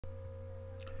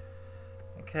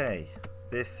Okay,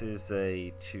 this is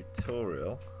a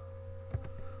tutorial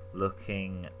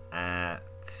looking at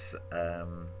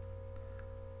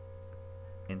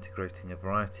integrating a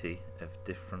variety of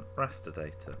different raster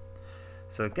data.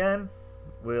 So again,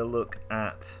 we'll look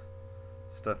at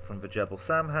stuff from the Jebel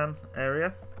Samhan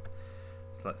area.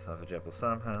 So let's have a Jebel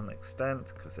Samhan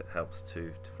extent because it helps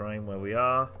to frame where we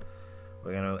are.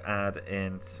 We're going to add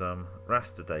in some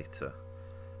raster data.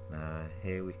 Now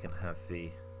here we can have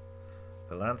the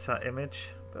Landsat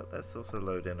image, but let's also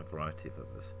load in a variety of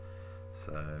others.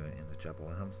 So in the Jebel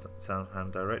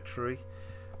Samhan directory,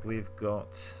 we've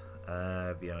got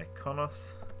the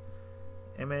Iconos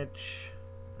image.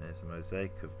 There's a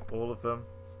mosaic of all of them,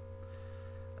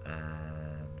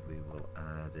 and we will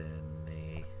add in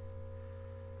the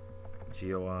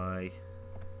GOI.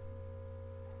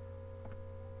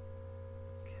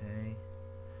 Okay,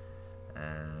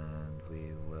 and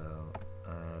we will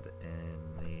add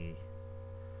in the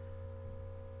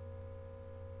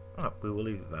we will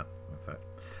leave it there, in fact.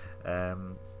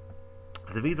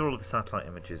 So these are all of the satellite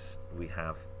images we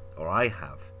have, or I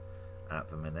have,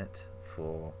 at the minute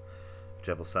for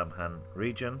Jebel Samhan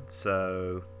region.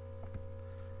 So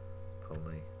pull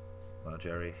the large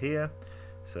area here.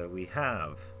 So we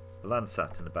have the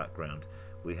Landsat in the background,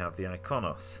 we have the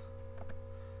Iconos,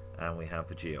 and we have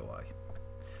the GOI.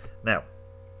 Now,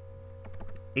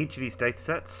 each of these data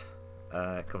sets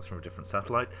comes from a different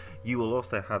satellite. You will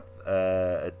also have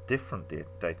a different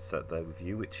data set there with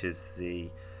you, which is the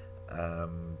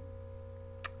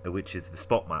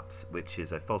spot maps, which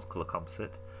is a false color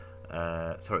composite.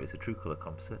 Sorry, it's a true color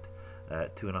composite,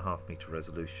 2.5 meter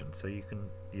resolution. So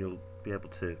you'll be able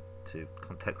to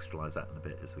contextualize that in a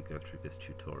bit as we go through this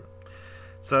tutorial.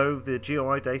 So the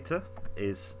GOI data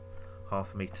is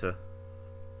 0.5 meter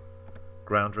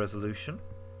ground resolution.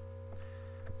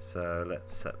 So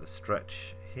let's set the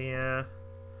stretch here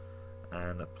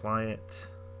and apply it.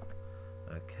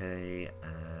 Okay,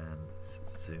 and let's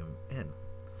zoom in.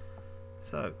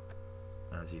 So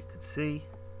as you can see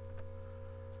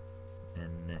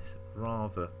in this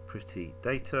rather pretty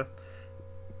data,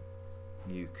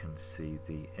 you can see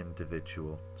the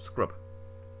individual scrub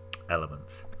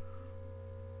elements.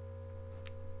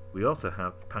 We also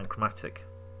have panchromatic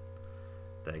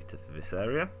data for this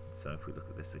area. So if we look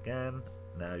at this again,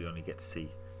 now you only get to see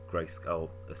grayscale,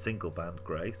 a single band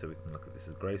grey, so we can look at this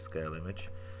as grayscale image.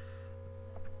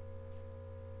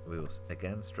 We will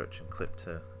again stretch and clip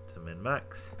to min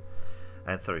max.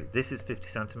 And sorry, this is 50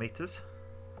 centimeters.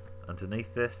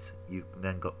 Underneath this, you've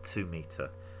then got 2 meter.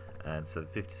 And so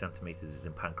 50 centimeters is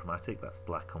in panchromatic, that's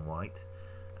black and white.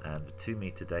 And the 2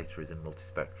 meter data is in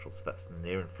multispectral, so that's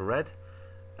near infrared,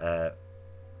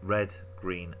 red,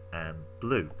 green, and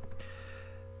blue.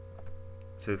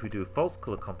 So if we do a false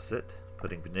color composite,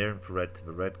 putting the near infrared to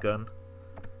the red gun,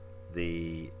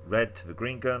 the red to the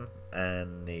green gun,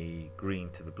 and the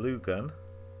green to the blue gun,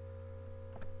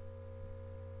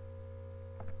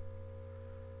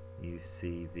 you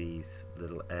see these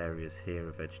little areas here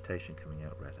of vegetation coming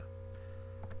out redder.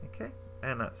 Okay,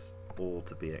 and that's all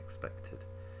to be expected.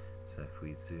 So if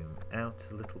we zoom out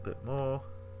a little bit more,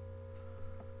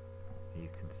 you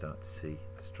can start to see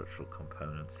structural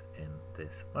components in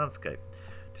this landscape,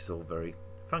 which is all very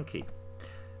funky.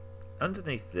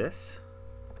 Underneath this,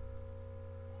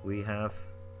 we have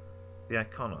the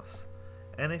Iconos,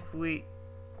 and if we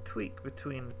tweak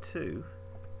between the two,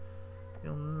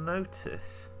 you'll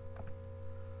notice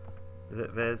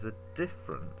that there's a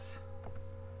difference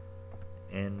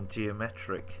in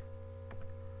geometric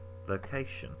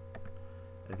location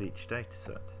of each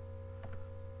dataset.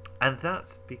 And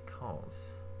that's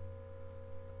because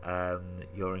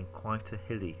you're in quite a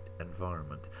hilly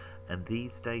environment, and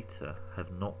these data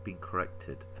have not been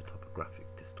corrected for topographic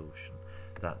distortion.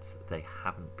 They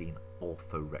haven't been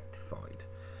orthorectified.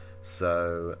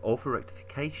 So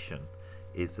orthorectification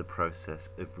is the process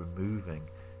of removing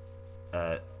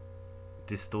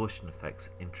distortion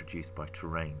effects introduced by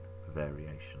terrain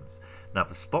variations. Now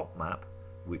the spot map,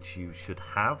 which you should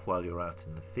have while you're out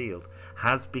in the field,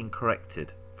 has been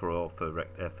corrected for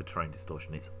terrain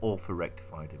distortion. It's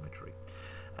orthorectified imagery.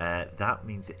 That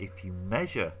means that if you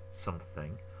measure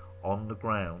something on the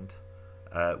ground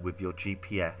with your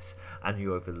GPS and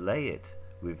you overlay it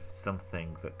with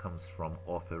something that comes from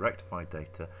orthorectified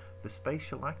data, the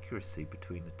spatial accuracy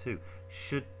between the two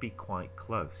should be quite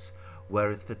close.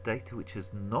 Whereas for data which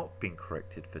has not been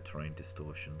corrected for terrain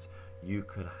distortions, you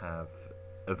could have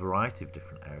a variety of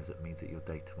different errors. That means that your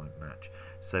data won't match.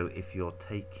 So if you're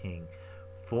taking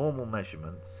formal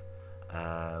measurements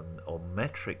or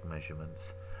metric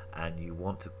measurements and you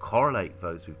want to correlate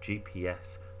those with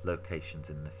GPS locations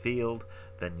in the field,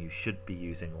 then you should be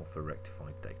using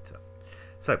orthorectified data.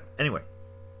 So anyway,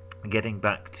 getting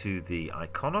back to the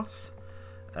Iconos,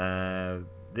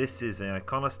 this is an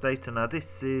Iconos data. Now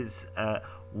this is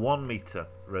 1 meter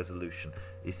resolution.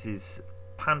 This is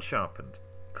pan-sharpened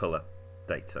color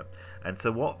data, and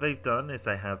so what they've done is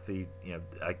they have the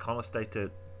Iconos data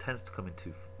tends to come in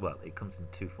two. Well, it comes in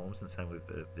two forms, and same with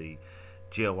the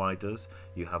GOI does.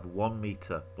 You have 1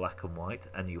 meter black and white,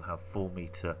 and you have 4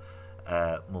 meter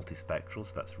multispectral.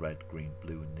 So that's red, green,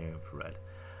 blue, and near infrared.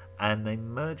 And they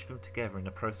merge them together in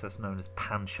a process known as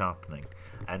pan sharpening,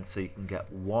 and so you can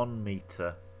get 1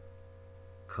 meter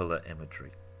color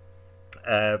imagery.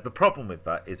 The problem with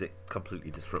that is it completely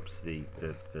disrupts the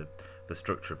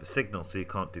structure of the signal, so you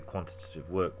can't do quantitative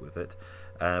work with it,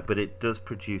 but it does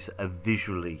produce a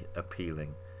visually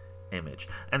appealing image.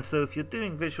 And so if you're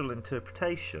doing visual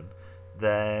interpretation,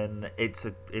 then it's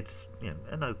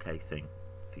an okay thing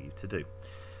for you to do.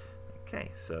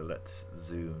 Okay, so let's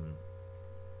zoom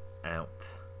out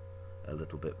a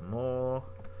little bit more,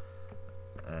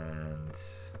 and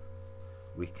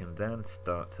we can then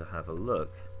start to have a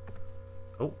look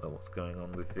at what's going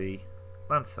on with the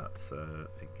Landsat. So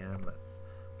again, let's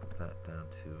put that down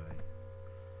to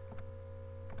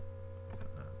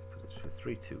put it to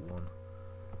 321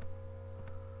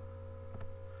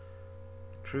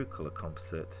 true color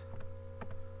composite.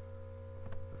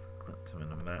 Clipped them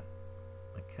in a map.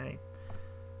 Okay.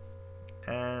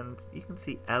 And you can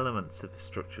see elements of the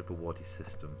structure of the Wadi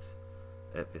systems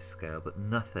at this scale, but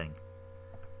nothing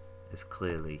as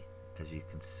clearly as you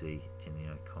can see in the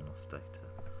Iconos data,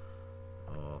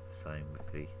 or the same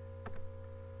with the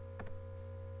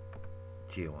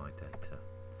GOI data.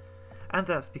 And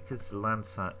that's because the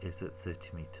Landsat is at 30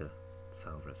 meter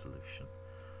cell resolution.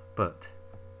 But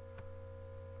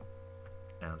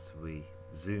as we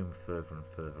zoom further and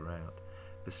further out,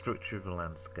 the structure of the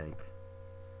landscape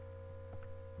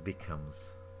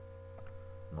becomes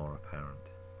more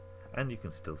apparent, and you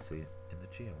can still see it in the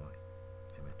GOI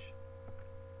image.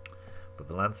 But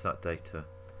the Landsat data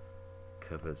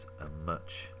covers a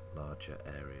much larger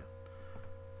area.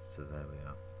 So there we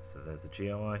are. So there's the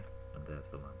GOI and there's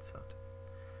the Landsat.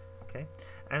 Okay,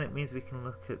 and it means we can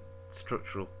look at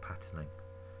structural patterning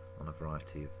on a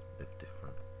variety of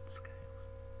different scales.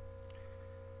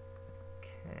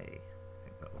 Okay, I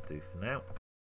think that will do for now.